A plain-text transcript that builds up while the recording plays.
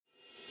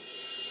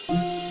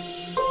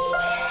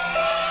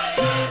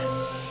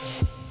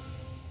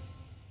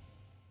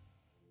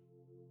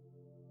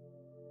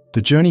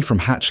The journey from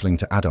hatchling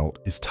to adult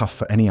is tough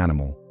for any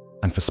animal,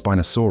 and for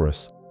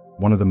Spinosaurus,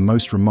 one of the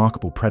most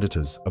remarkable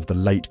predators of the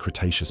late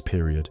Cretaceous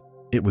period,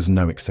 it was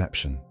no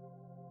exception.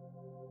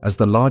 As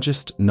the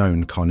largest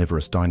known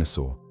carnivorous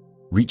dinosaur,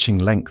 reaching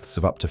lengths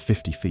of up to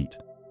 50 feet,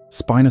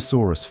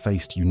 Spinosaurus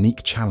faced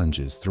unique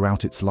challenges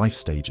throughout its life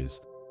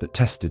stages that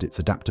tested its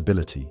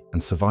adaptability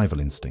and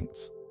survival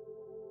instincts.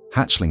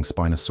 Hatchling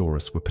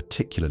Spinosaurus were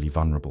particularly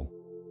vulnerable.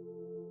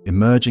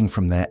 Emerging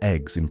from their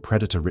eggs in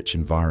predator-rich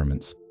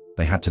environments,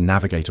 they had to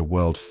navigate a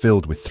world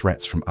filled with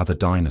threats from other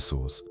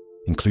dinosaurs,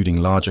 including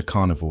larger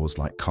carnivores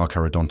like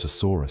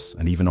Carcharodontosaurus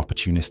and even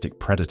opportunistic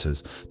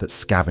predators that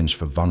scavenge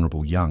for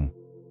vulnerable young.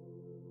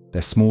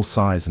 Their small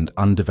size and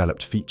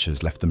undeveloped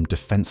features left them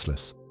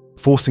defenseless,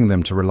 forcing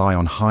them to rely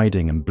on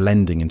hiding and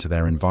blending into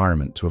their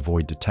environment to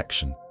avoid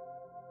detection.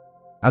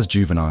 As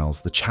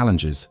juveniles, the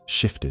challenges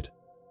shifted.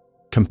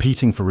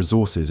 Competing for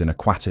resources in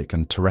aquatic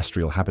and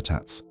terrestrial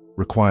habitats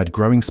required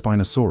growing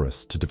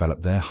Spinosaurus to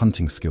develop their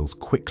hunting skills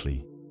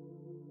quickly.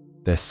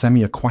 Their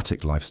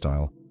semi-aquatic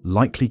lifestyle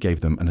likely gave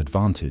them an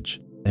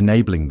advantage,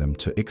 enabling them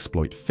to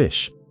exploit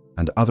fish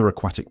and other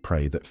aquatic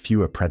prey that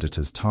fewer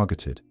predators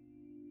targeted.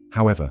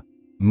 However,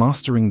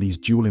 mastering these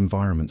dual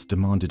environments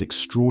demanded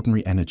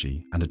extraordinary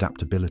energy and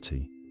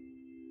adaptability.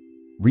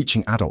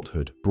 Reaching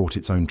adulthood brought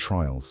its own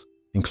trials,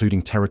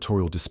 including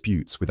territorial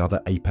disputes with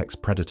other apex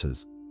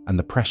predators and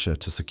the pressure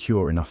to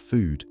secure enough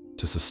food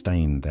to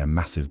sustain their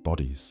massive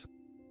bodies.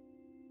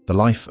 The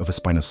life of a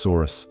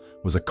Spinosaurus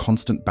was a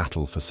constant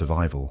battle for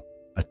survival,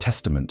 a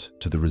testament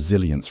to the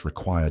resilience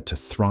required to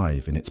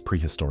thrive in its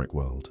prehistoric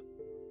world.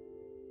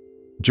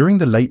 During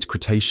the late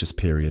Cretaceous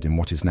period in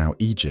what is now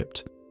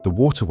Egypt, the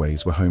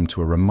waterways were home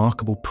to a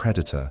remarkable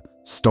predator,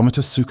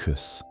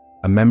 Stomatosuchus,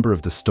 a member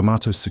of the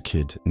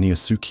stomatosuchid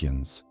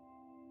Neosuchians.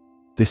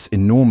 This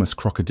enormous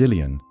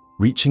crocodilian,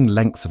 reaching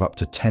lengths of up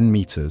to 10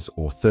 meters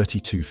or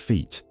 32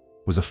 feet,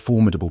 was a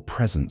formidable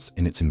presence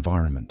in its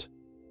environment.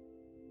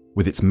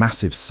 With its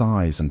massive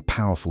size and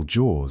powerful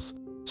jaws,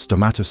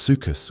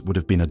 Stomatosuchus would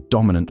have been a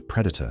dominant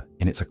predator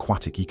in its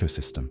aquatic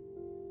ecosystem.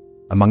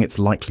 Among its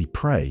likely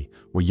prey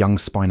were young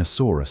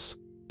Spinosaurus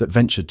that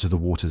ventured to the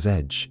water's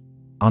edge,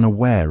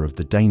 unaware of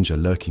the danger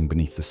lurking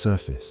beneath the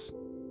surface.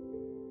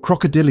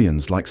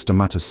 Crocodilians like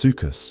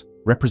Stomatosuchus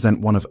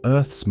represent one of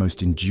Earth's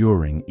most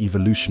enduring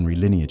evolutionary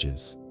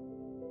lineages.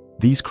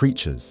 These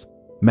creatures,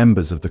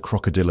 members of the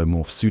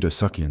crocodilomorph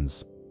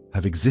pseudosuchians,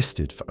 have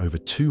existed for over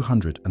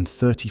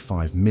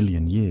 235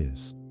 million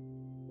years.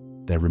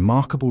 Their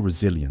remarkable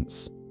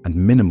resilience and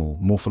minimal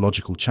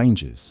morphological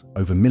changes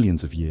over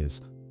millions of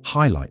years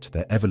highlight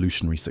their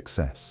evolutionary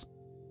success,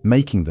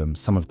 making them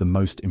some of the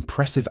most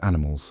impressive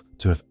animals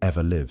to have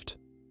ever lived.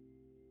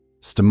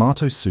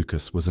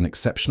 Stomatosuchus was an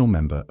exceptional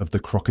member of the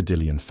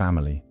crocodilian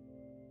family.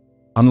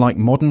 Unlike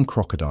modern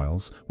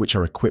crocodiles, which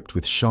are equipped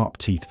with sharp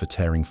teeth for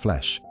tearing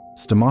flesh,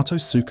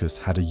 Stomatosuchus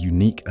had a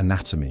unique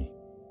anatomy.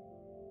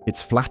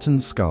 Its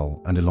flattened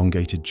skull and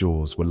elongated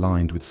jaws were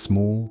lined with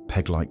small,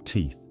 peg-like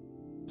teeth,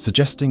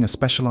 suggesting a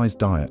specialized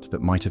diet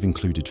that might have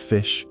included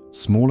fish,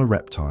 smaller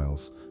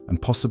reptiles,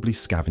 and possibly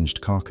scavenged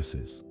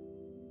carcasses.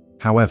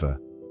 However,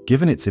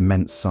 given its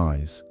immense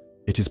size,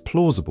 it is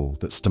plausible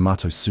that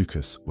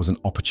Stomatosuchus was an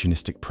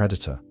opportunistic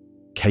predator,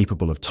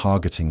 capable of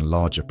targeting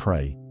larger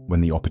prey when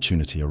the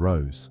opportunity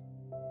arose.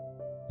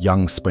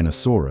 Young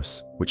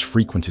Spinosaurus, which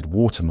frequented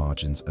water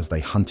margins as they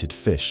hunted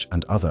fish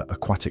and other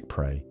aquatic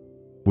prey,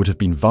 would have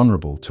been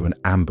vulnerable to an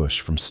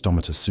ambush from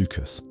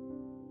Stomatosuchus.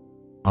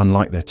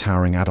 Unlike their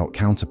towering adult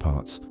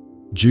counterparts,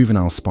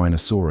 juvenile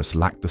Spinosaurus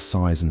lacked the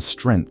size and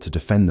strength to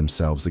defend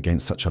themselves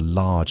against such a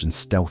large and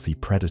stealthy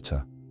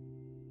predator.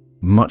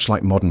 Much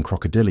like modern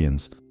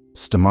crocodilians,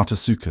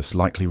 Stomatosuchus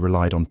likely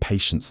relied on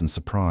patience and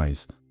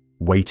surprise,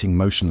 waiting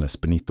motionless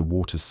beneath the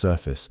water's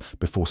surface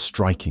before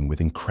striking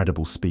with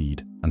incredible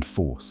speed and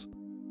force.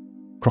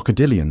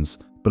 Crocodilians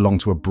belong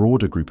to a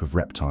broader group of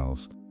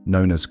reptiles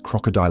known as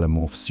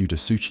crocodilomorph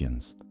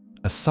pseudosuchians,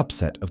 a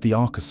subset of the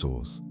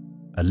archosaurs,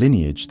 a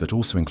lineage that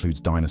also includes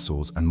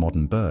dinosaurs and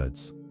modern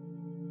birds.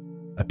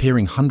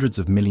 Appearing hundreds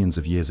of millions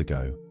of years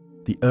ago,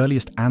 the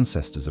earliest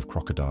ancestors of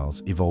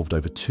crocodiles evolved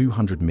over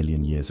 200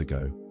 million years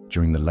ago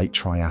during the late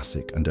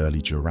Triassic and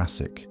early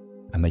Jurassic,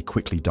 and they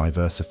quickly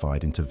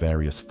diversified into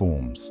various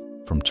forms,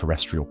 from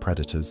terrestrial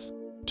predators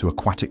to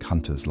aquatic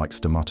hunters like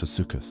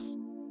Stomatosuchus.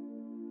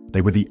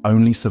 They were the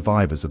only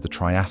survivors of the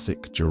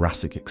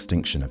Triassic-Jurassic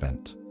extinction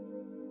event.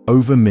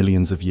 Over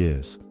millions of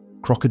years,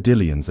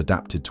 crocodilians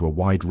adapted to a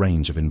wide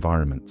range of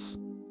environments,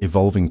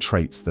 evolving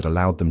traits that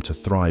allowed them to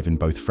thrive in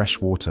both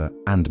freshwater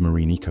and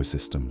marine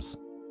ecosystems.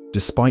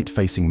 Despite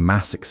facing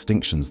mass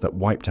extinctions that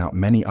wiped out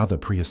many other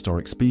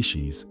prehistoric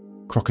species,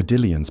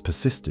 crocodilians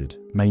persisted,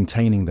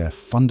 maintaining their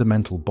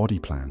fundamental body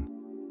plan.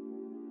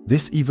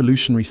 This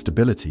evolutionary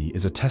stability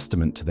is a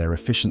testament to their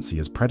efficiency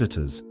as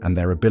predators and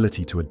their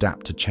ability to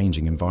adapt to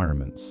changing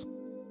environments.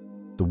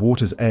 The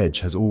water's edge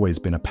has always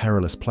been a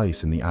perilous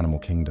place in the animal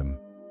kingdom,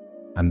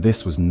 and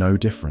this was no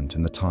different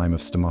in the time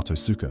of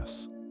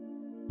Stomatosuchus.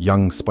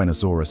 Young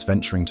Spinosaurus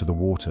venturing to the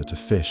water to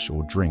fish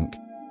or drink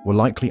were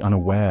likely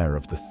unaware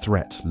of the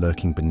threat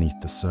lurking beneath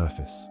the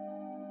surface.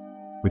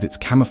 With its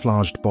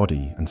camouflaged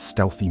body and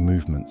stealthy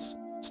movements,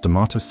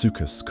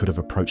 Stomatosuchus could have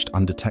approached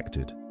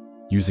undetected,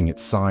 using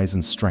its size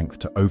and strength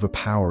to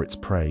overpower its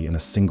prey in a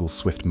single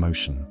swift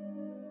motion.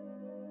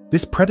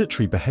 This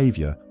predatory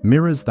behavior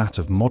mirrors that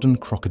of modern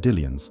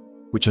crocodilians,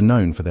 which are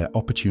known for their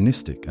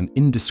opportunistic and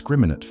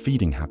indiscriminate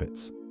feeding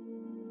habits.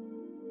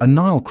 A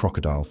Nile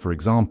crocodile, for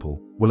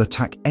example, will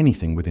attack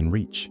anything within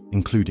reach,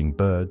 including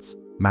birds,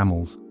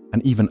 mammals,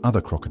 and even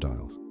other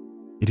crocodiles.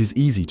 It is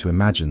easy to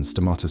imagine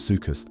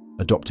Stomatosuchus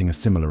adopting a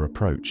similar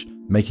approach,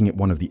 making it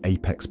one of the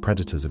apex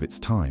predators of its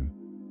time.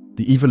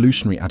 The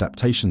evolutionary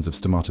adaptations of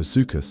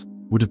Stomatosuchus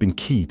would have been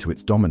key to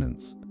its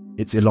dominance.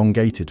 Its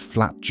elongated,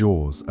 flat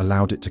jaws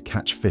allowed it to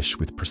catch fish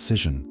with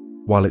precision,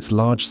 while its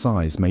large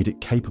size made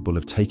it capable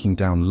of taking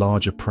down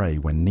larger prey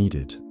when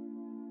needed.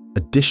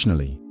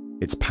 Additionally,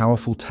 its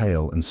powerful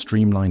tail and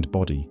streamlined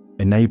body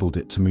enabled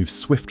it to move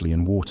swiftly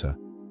in water,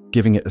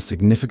 giving it a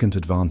significant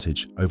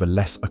advantage over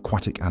less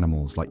aquatic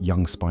animals like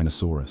young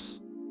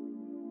Spinosaurus.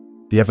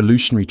 The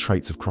evolutionary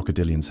traits of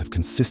crocodilians have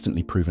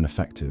consistently proven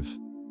effective.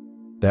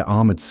 Their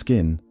armored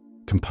skin,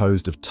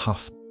 composed of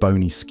tough,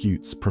 bony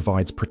scutes,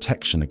 provides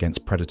protection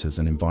against predators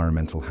and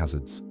environmental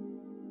hazards.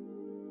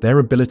 Their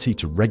ability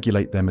to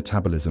regulate their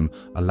metabolism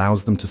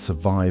allows them to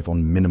survive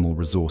on minimal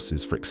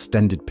resources for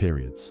extended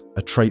periods,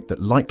 a trait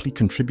that likely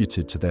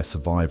contributed to their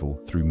survival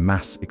through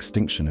mass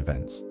extinction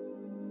events.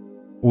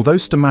 Although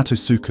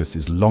Stomatosuchus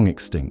is long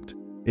extinct,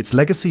 its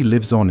legacy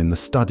lives on in the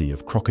study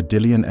of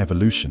crocodilian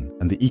evolution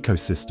and the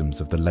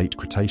ecosystems of the Late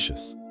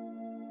Cretaceous.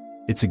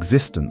 Its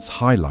existence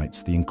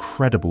highlights the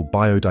incredible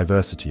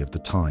biodiversity of the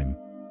time,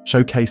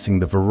 showcasing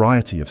the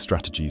variety of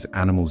strategies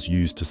animals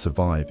use to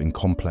survive in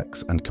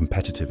complex and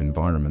competitive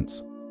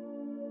environments.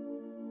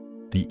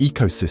 The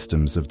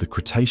ecosystems of the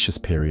Cretaceous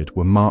period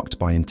were marked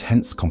by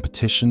intense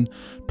competition,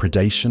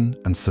 predation,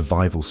 and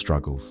survival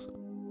struggles,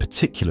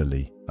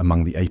 particularly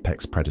among the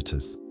apex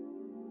predators.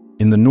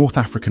 In the North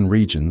African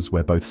regions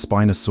where both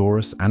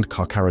Spinosaurus and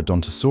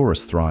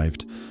Carcharodontosaurus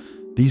thrived,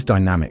 these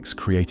dynamics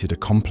created a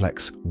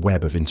complex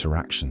web of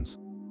interactions.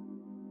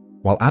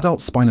 While adult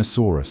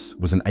Spinosaurus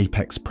was an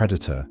apex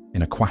predator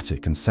in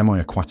aquatic and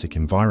semi-aquatic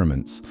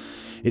environments,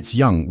 its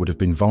young would have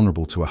been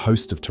vulnerable to a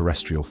host of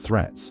terrestrial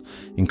threats,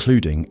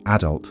 including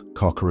adult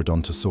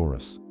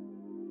Carcharodontosaurus.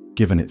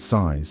 Given its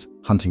size,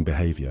 hunting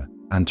behavior,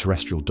 and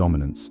terrestrial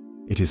dominance,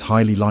 it is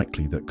highly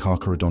likely that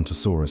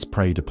Carcharodontosaurus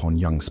preyed upon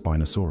young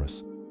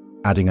Spinosaurus,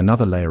 adding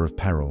another layer of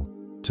peril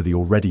to the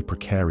already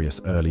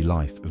precarious early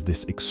life of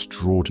this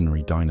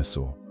extraordinary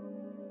dinosaur.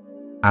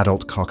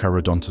 Adult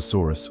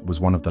Carcharodontosaurus was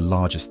one of the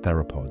largest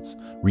theropods,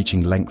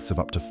 reaching lengths of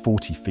up to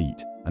 40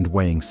 feet and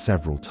weighing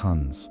several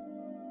tons.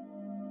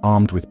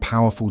 Armed with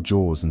powerful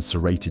jaws and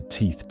serrated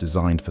teeth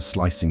designed for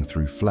slicing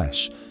through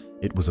flesh,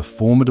 it was a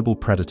formidable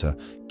predator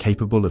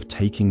capable of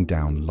taking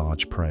down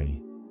large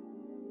prey.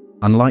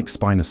 Unlike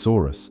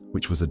Spinosaurus,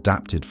 which was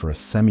adapted for a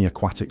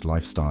semi-aquatic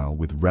lifestyle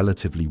with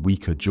relatively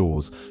weaker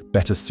jaws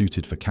better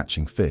suited for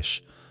catching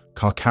fish,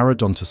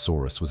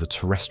 Carcharodontosaurus was a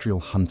terrestrial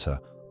hunter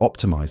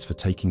optimized for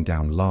taking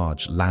down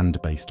large,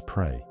 land-based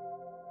prey.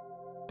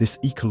 This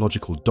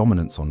ecological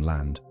dominance on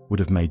land would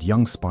have made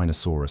young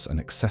Spinosaurus an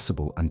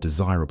accessible and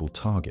desirable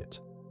target.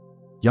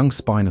 Young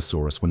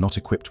Spinosaurus were not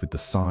equipped with the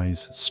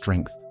size,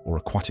 strength, or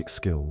aquatic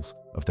skills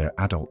of their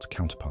adult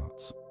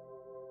counterparts.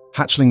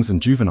 Hatchlings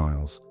and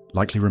juveniles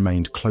likely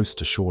remained close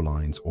to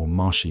shorelines or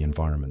marshy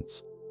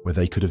environments, where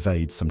they could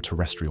evade some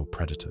terrestrial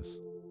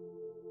predators.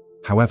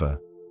 However,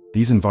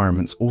 these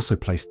environments also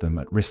placed them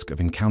at risk of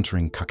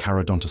encountering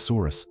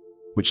Carcharodontosaurus,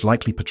 which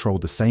likely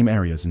patrolled the same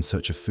areas in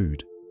search of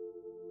food.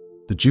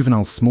 The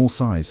juveniles' small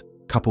size,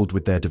 coupled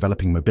with their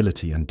developing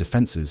mobility and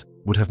defenses,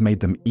 would have made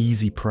them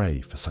easy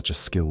prey for such a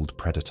skilled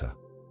predator.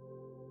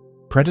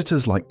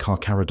 Predators like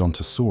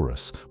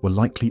Carcharodontosaurus were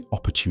likely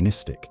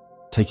opportunistic,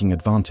 taking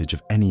advantage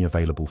of any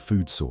available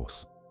food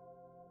source.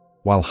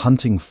 While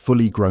hunting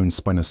fully grown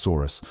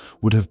Spinosaurus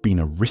would have been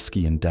a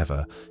risky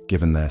endeavor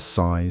given their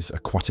size,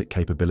 aquatic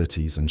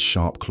capabilities, and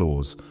sharp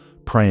claws,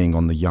 preying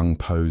on the young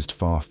posed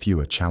far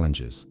fewer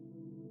challenges.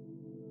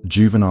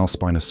 Juvenile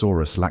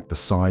Spinosaurus lacked the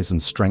size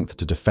and strength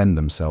to defend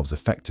themselves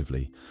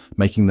effectively,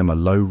 making them a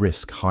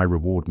low-risk,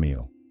 high-reward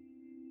meal.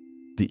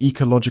 The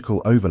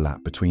ecological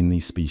overlap between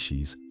these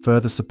species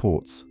further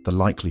supports the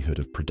likelihood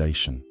of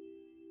predation.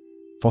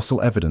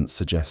 Fossil evidence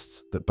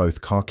suggests that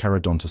both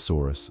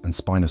Carcharodontosaurus and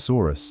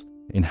Spinosaurus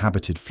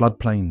inhabited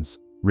floodplains,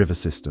 river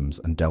systems,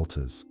 and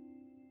deltas.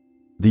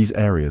 These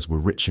areas were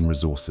rich in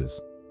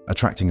resources,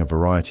 attracting a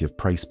variety of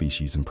prey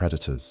species and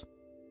predators.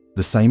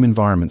 The same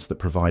environments that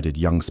provided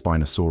young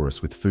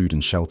Spinosaurus with food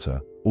and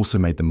shelter also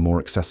made them more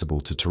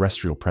accessible to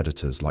terrestrial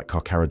predators like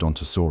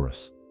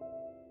Carcharodontosaurus.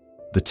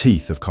 The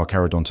teeth of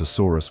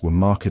Carcharodontosaurus were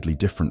markedly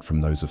different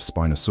from those of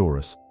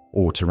Spinosaurus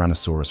or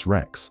Tyrannosaurus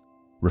rex,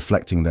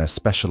 reflecting their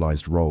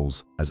specialized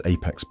roles as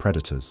apex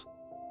predators.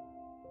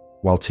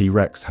 While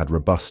T.rex had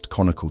robust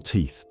conical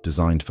teeth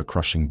designed for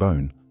crushing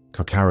bone,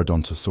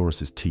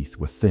 Carcharodontosaurus's teeth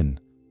were thin,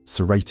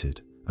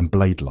 serrated, and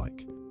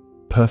blade-like,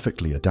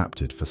 perfectly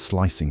adapted for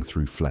slicing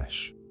through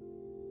flesh.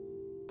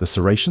 The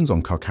serrations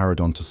on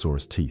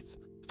Carcharodontosaurus teeth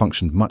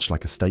functioned much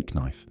like a steak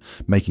knife,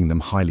 making them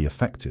highly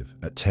effective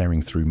at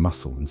tearing through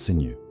muscle and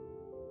sinew.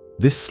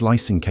 This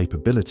slicing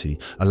capability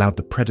allowed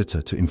the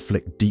predator to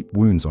inflict deep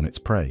wounds on its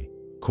prey,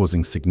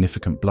 causing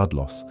significant blood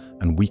loss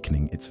and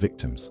weakening its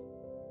victims.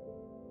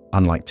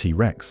 Unlike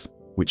T.rex,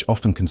 which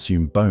often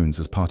consumed bones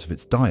as part of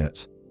its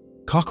diet,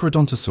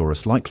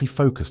 Carcharodontosaurus likely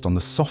focused on the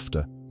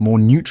softer, more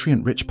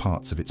nutrient-rich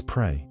parts of its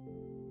prey.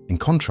 In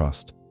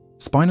contrast,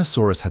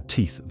 Spinosaurus had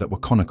teeth that were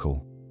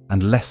conical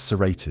and less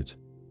serrated,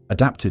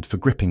 adapted for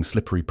gripping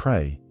slippery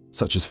prey,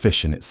 such as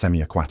fish in its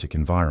semi-aquatic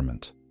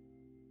environment.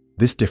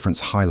 This difference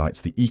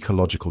highlights the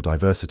ecological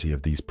diversity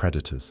of these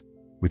predators,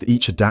 with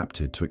each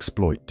adapted to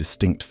exploit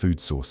distinct food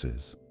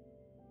sources.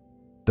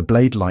 The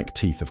blade-like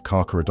teeth of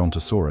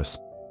Carcharodontosaurus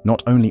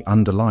not only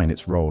underline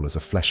its role as a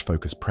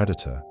flesh-focused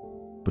predator,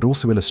 but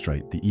also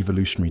illustrate the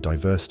evolutionary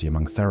diversity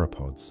among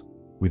theropods,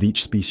 with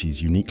each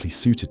species uniquely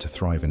suited to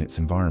thrive in its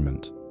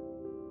environment.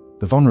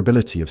 The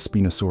vulnerability of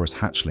Spinosaurus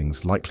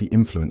hatchlings likely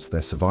influenced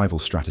their survival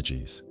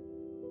strategies.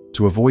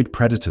 To avoid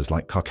predators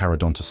like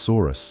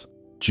Carcharodontosaurus,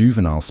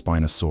 juvenile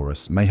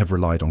Spinosaurus may have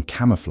relied on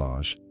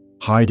camouflage,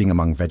 hiding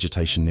among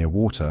vegetation near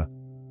water,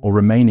 or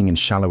remaining in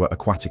shallower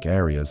aquatic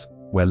areas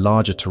where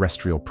larger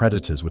terrestrial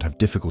predators would have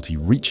difficulty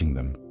reaching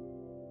them.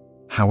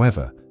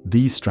 However,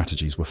 these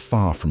strategies were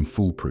far from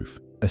foolproof,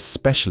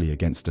 especially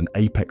against an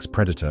apex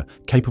predator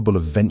capable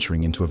of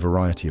venturing into a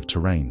variety of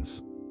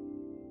terrains.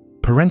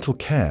 Parental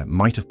care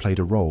might have played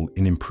a role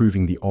in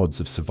improving the odds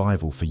of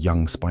survival for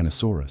young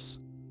Spinosaurus.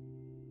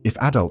 If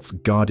adults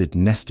guarded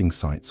nesting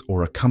sites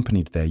or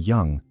accompanied their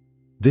young,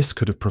 this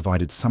could have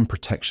provided some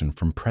protection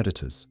from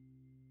predators.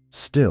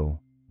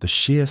 Still, the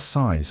sheer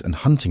size and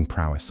hunting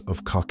prowess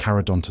of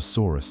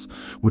Carcharodontosaurus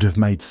would have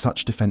made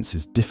such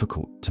defenses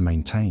difficult to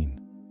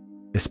maintain,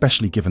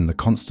 especially given the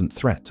constant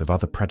threat of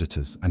other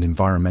predators and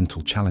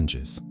environmental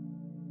challenges.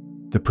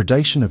 The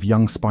predation of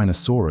young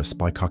Spinosaurus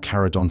by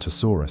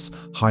Carcharodontosaurus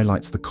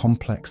highlights the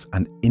complex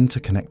and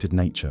interconnected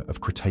nature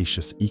of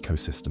Cretaceous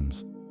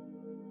ecosystems.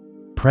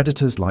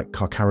 Predators like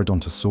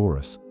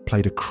Carcharodontosaurus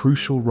played a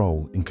crucial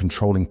role in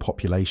controlling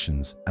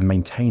populations and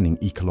maintaining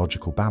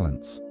ecological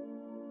balance.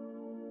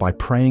 By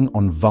preying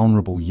on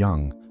vulnerable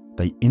young,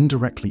 they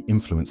indirectly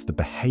influenced the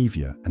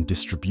behavior and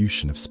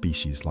distribution of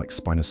species like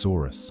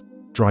Spinosaurus,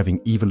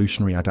 driving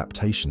evolutionary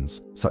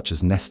adaptations such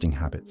as nesting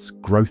habits,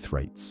 growth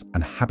rates,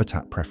 and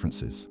habitat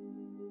preferences.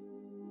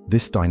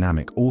 This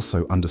dynamic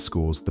also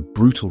underscores the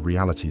brutal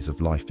realities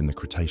of life in the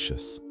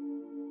Cretaceous.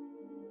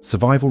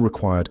 Survival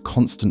required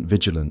constant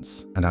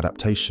vigilance and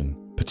adaptation,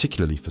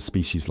 particularly for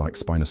species like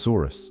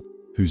Spinosaurus,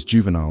 whose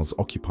juveniles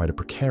occupied a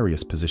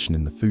precarious position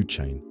in the food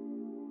chain.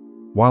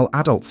 While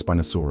adult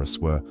Spinosaurus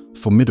were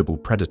formidable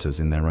predators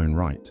in their own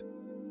right,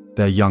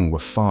 their young were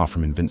far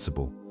from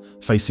invincible,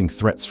 facing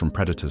threats from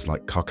predators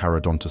like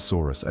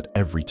Carcharodontosaurus at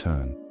every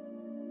turn.